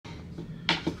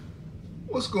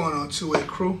What's going on, 2A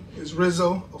crew? It's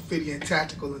Rizzo, Ophidian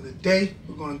Tactical, and today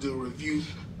we're going to do a review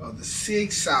of the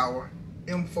Sig Sauer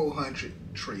M400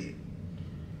 Tread.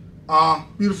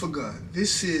 Beautiful gun.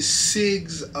 This is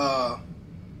Sig's, I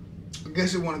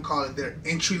guess you want to call it their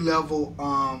entry-level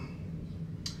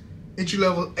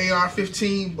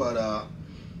AR-15, but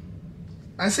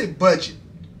I say budget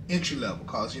entry-level,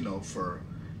 because you know, for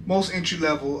most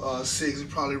entry-level SIGs would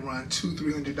probably run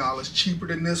 $200–300 cheaper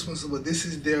than this one. So, but this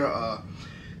is their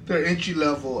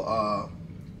entry-level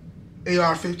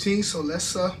AR-15. So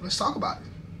let's talk about it.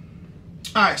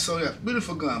 All right, so yeah,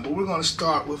 beautiful gun. But we're going to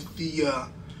start with the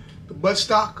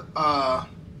buttstock.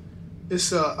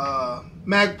 It's a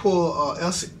Magpul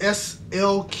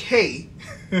SLK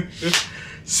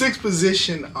six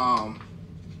position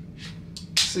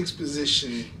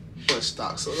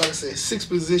buttstock. So like I said, 6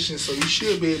 positions, so you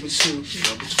should be able to, you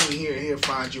know, between here and here,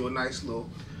 find you a nice little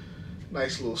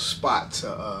spot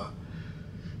to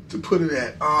put it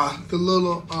at. The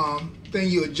little thing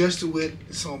you adjust it with,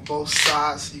 it's on both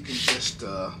sides. You can just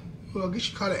well, I guess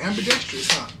you call it ambidextrous,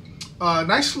 huh?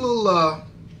 Nice little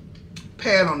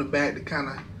pad on the back to kind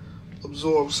of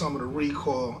absorb some of the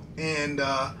recoil, and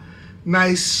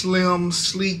nice slim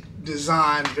sleek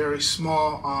design, very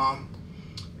small.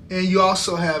 And you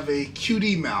also have a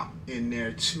QD mount in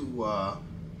there to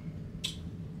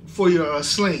for your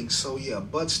sling. So yeah,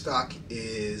 buttstock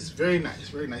is very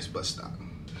nice buttstock.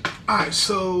 All right,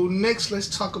 so next let's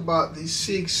talk about the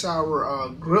Sig Sauer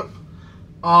grip.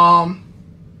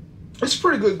 It's a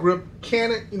pretty good grip.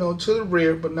 Canted, you know, to the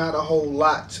rear, but not a whole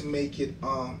lot to make it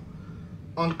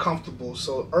uncomfortable.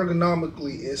 So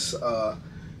ergonomically,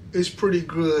 it's pretty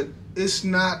good. It's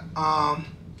not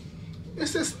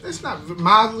it's not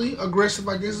mildly aggressive,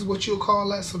 I guess is what you'll call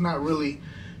that. So not really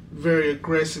very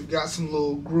aggressive. Got some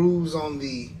little grooves on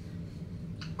the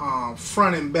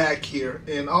front and back here,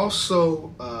 and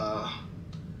also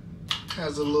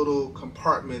has a little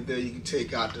compartment there you can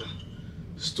take out to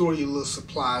store your little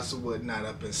supplies or whatnot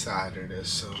up inside of there.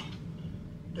 So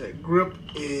that grip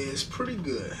is pretty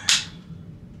good.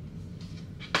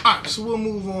 Alright, so we'll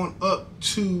move on up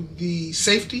to the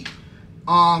safety.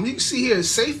 You can see here,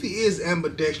 safety is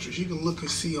ambidextrous. You can look and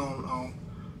see on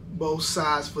both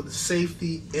sides for the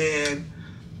safety, and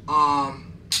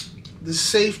the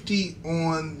safety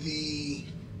on the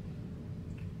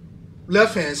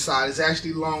left hand side is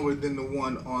actually longer than the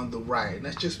one on the right, and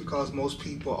that's just because most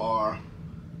people are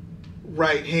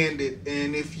right-handed,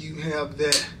 and if you have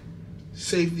that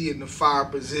safety in the fire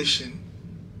position,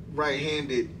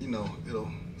 right-handed, you know,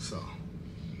 so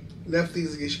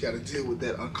lefties, I guess you got to deal with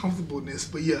that uncomfortableness.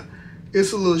 But yeah,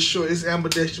 it's a little short. It's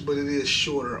ambidextrous, but it is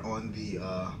shorter on the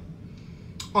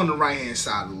right hand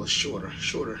side, a little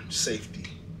shorter safety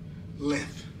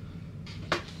length.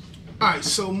 All right,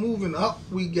 so moving up,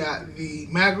 we got the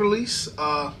mag release.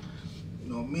 You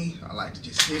know me, I like to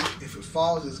just hit it. If it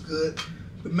falls, it's good.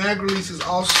 The mag release is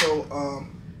also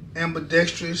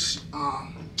ambidextrous.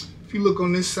 If you look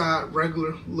on this side,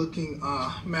 regular looking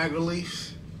mag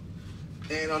release.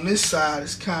 And on this side,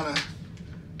 it's kind of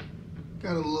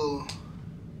got a little,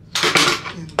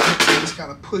 just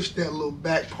kind of push that little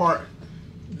back part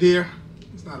there.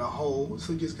 It's not a hole,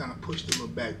 so just kind of push the little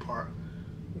back part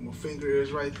where my finger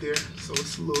is right there. So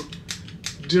it's a little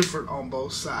different on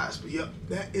both sides. But yep,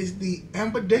 that is the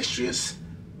ambidextrous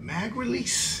mag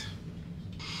release.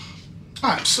 All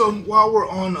right, so while we're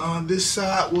on this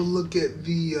side, we'll look at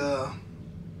the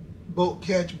bolt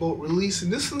catch, bolt release,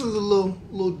 and this one is a little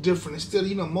different. Instead of,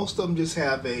 you know, most of them just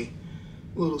have a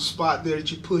little spot there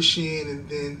that you push in, and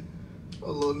then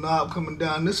a little knob coming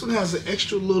down. This one has an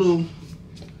extra little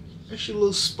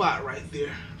spot right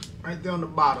there on the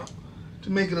bottom to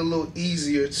make it a little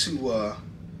easier to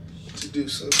do.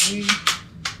 So if we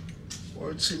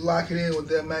were to lock it in with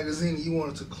that magazine and you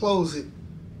wanted to close it,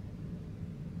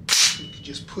 you could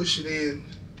just push it in,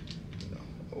 you know,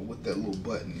 or with that little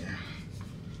button there.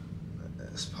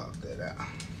 Let's pop that out.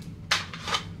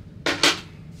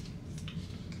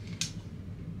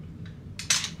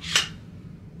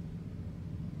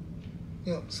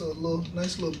 Yep, so a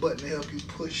nice little button to help you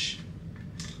push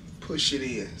it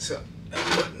in. So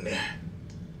that button there.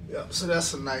 Yep, so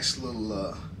that's a nice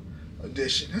little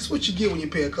addition. That's what you get when you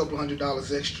pay a couple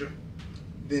 $100 extra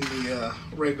than the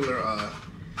regular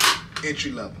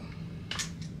entry level.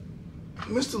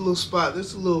 Missed a little spot.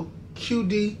 There's a little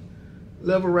QD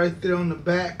lever right there on the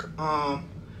back.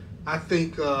 I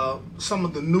think some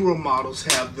of the newer models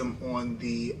have them on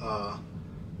the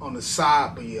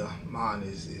side, but yeah, mine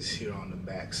is here on the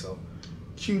back. So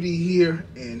QD here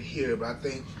and here, but I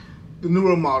think the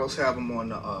newer models have them on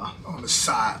the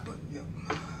side. But yeah,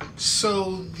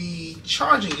 So the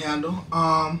charging handle,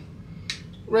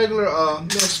 regular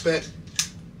mil-spec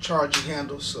charging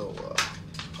handle. So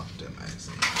pop that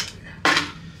magazine out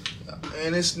there.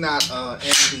 And it's not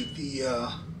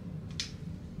the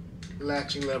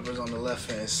latching levers on the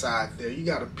left hand side there. You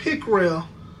got a pick rail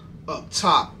up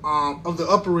top of the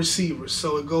upper receiver,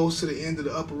 so it goes to the end of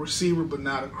the upper receiver but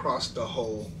not across the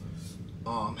whole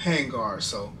handguard.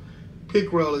 So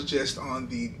pick rail is just on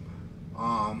the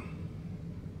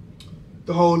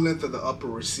whole length of the upper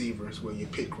receiver is where your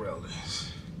pick rail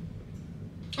is.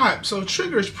 Alright, so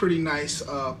trigger is pretty nice,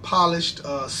 polished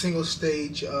single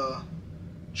stage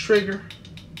trigger.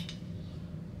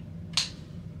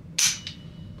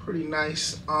 Pretty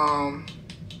nice.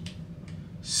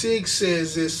 Sig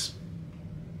says this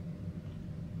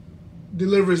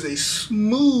delivers a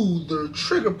smoother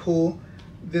trigger pull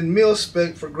than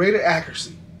mil-spec for greater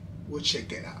accuracy. We'll check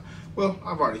that out. Well,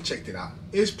 I've already checked it out.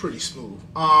 It's pretty smooth.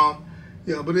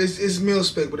 Yeah, but it's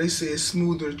mil-spec, but they say it's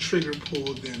smoother trigger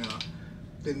pull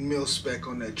than mil-spec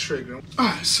on that trigger. All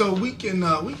right, so we can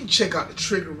check out the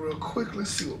trigger real quick.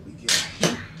 Let's see what we get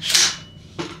here.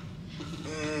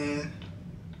 And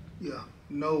yeah,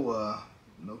 no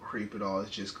creep at all. It's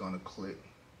just gonna click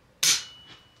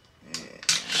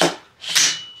and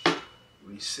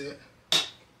reset.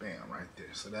 Bam, right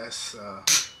there. So that's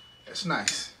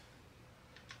nice.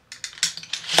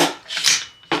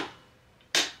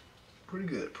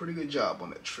 Pretty good job on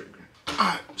that trigger.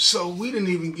 Alright, so we didn't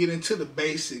even get into the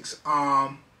basics.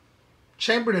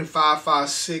 Chambered in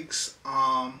 5.56,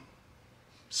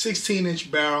 16-inch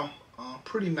barrel,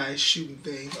 pretty nice shooting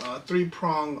thing.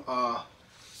 3-prong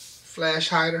flash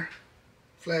hider,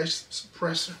 flash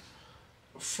suppressor.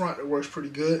 Front, it works pretty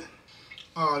good.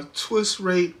 Twist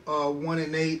rate 1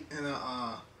 in 8 and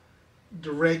a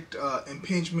direct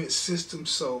impingement system.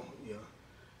 So yeah,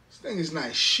 this thing is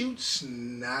nice. Shoots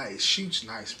nice,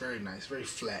 very nice, very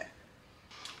flat.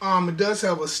 It does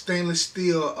have a stainless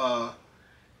steel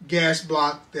gas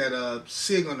block that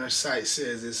Sig on their site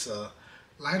says it's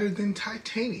lighter than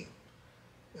titanium.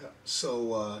 Yeah,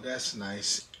 so that's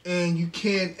nice. And you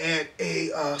can add a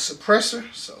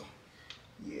suppressor. So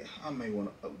yeah, I may want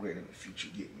to upgrade in the future,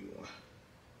 get me one.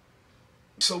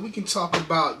 So we can talk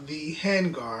about the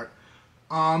handguard.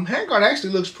 Handguard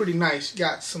actually looks pretty nice.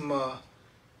 Got some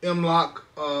M-lock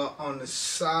on the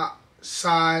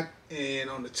side and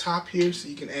on the top here, so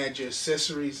you can add your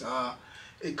accessories.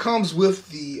 It comes with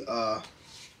the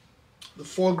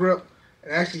foregrip,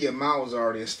 and actually your mount was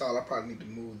already installed. I probably need to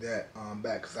move that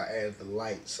back because I added the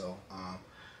light. So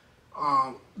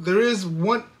there is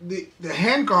one, the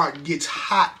handguard gets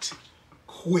hot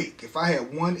quick. If I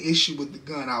had one issue with the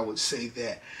gun, I would say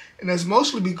that, and that's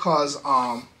mostly because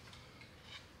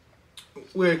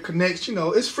where it connects, you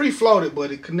know, it's free floated,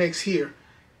 but it connects here,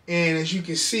 and as you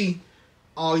can see,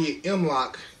 all your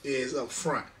M-lock is up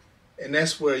front, and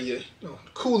that's where you're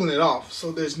cooling it off.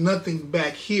 So there's nothing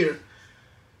back here.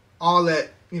 All that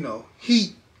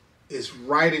heat is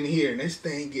right in here, and this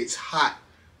thing gets hot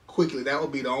quickly. That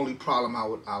would be the only problem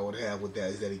I would have with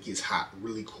that, is that it gets hot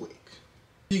really quick.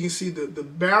 You can see the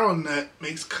barrel nut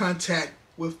makes contact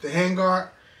with the handguard,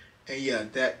 and yeah,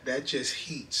 that just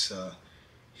heats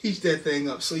that thing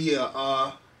up. So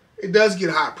yeah, it does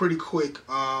get hot pretty quick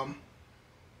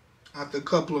after a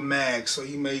couple of mags. So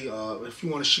you may, if you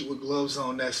want to shoot with gloves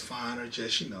on, that's fine, or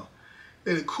just let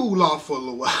it cool off for a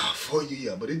little while for you.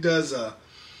 Yeah, but it does. That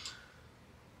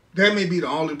may be the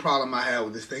only problem I have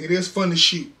with this thing. It is fun to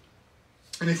shoot,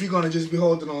 and if you're gonna just be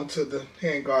holding on to the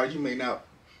handguard, you may not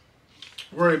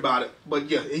worry about it. But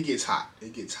yeah, it gets hot.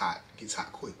 It gets hot. It gets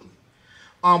hot quickly.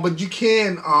 But you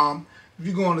can, if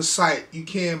you go on the site, you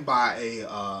can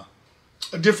buy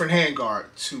a different handguard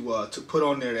to put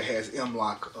on there that has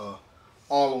M-lock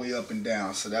all the way up and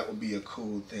down. So that would be a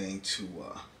cool thing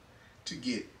to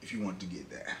get if you want to get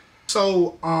that.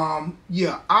 So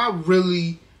yeah, I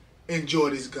really enjoy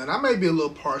this gun. I may be a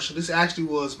little partial. This actually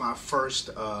was my first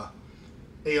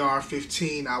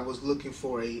AR-15. I was looking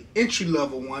for a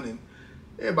entry-level one, and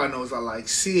everybody knows I like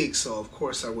Sig, so of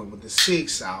course I went with the Sig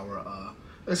Sauer.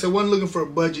 Like I said, I wasn't looking for a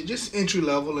budget, just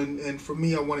entry-level, and for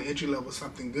me, I wanted entry-level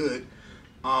something good.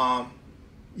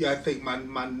 Yeah, I think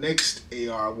my next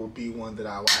AR will be one that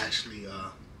I will actually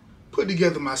put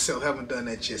together myself. Haven't done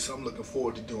that yet, so I'm looking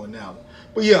forward to doing that one.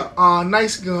 But yeah,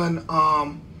 nice gun.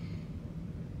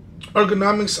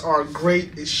 Ergonomics are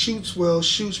great. It shoots well,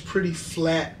 shoots pretty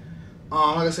flat.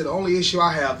 Like I said, the only issue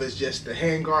I have is just the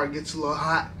handguard gets a little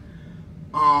hot.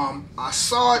 I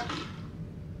saw it,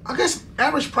 I guess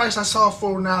average price I saw it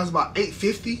for now is about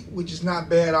 $850, which is not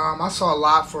bad. I saw a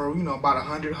lot for about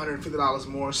 $100, $150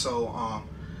 more. So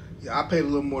Yeah, I paid a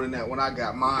little more than that when I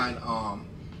got mine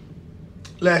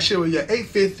last year. Yeah,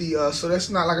 $850. So that's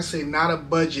not, like I say, not a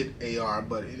budget AR,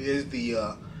 but it is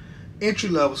the entry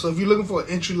level. So if you're looking for an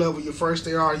entry level, your first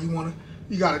AR, you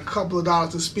got a couple of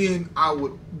dollars to spend, I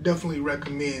would definitely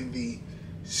recommend the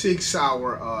Sig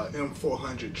Sauer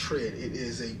M400 Tread. It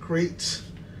is a great,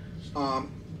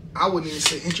 I wouldn't even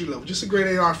say entry level, just a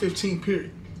great AR-15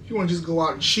 period. If you want to just go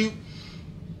out and shoot,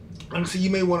 so you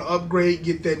may want to upgrade,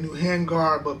 get that new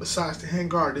handguard, but besides the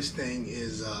handguard, this thing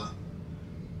is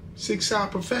Sig Sauer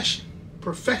perfection.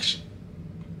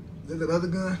 Is that that other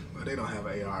gun? Well, they don't have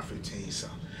an AR-15, so.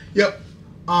 Yep.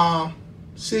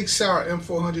 Sig Sauer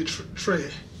M400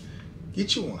 Tread.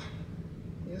 Get you one.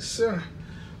 Yes, sir.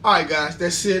 Alright, guys,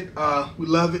 that's it. We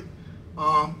love it.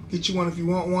 Get you one if you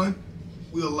want one.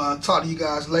 We'll talk to you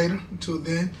guys later. Until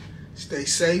then, stay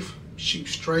safe, shoot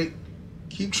straight,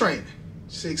 keep training.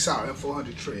 Sig Sauer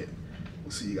M400 Tread.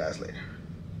 We'll see you guys later.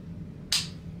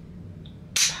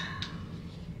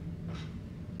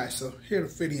 Alright, so here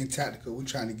at Pinty and Tactical, we're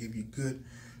trying to give you good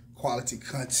quality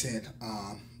content,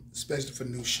 especially for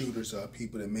new shooters,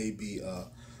 people that may be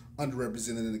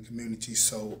underrepresented in the community.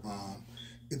 So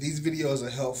if these videos are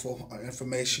helpful or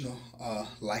informational,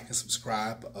 like and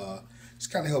subscribe.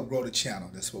 Just kind of help grow the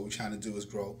channel. That's what we're trying to do, is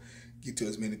grow, get to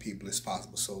as many people as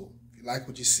possible. So if you like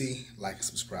what you see, like and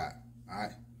subscribe. All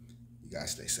right, you guys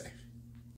stay safe.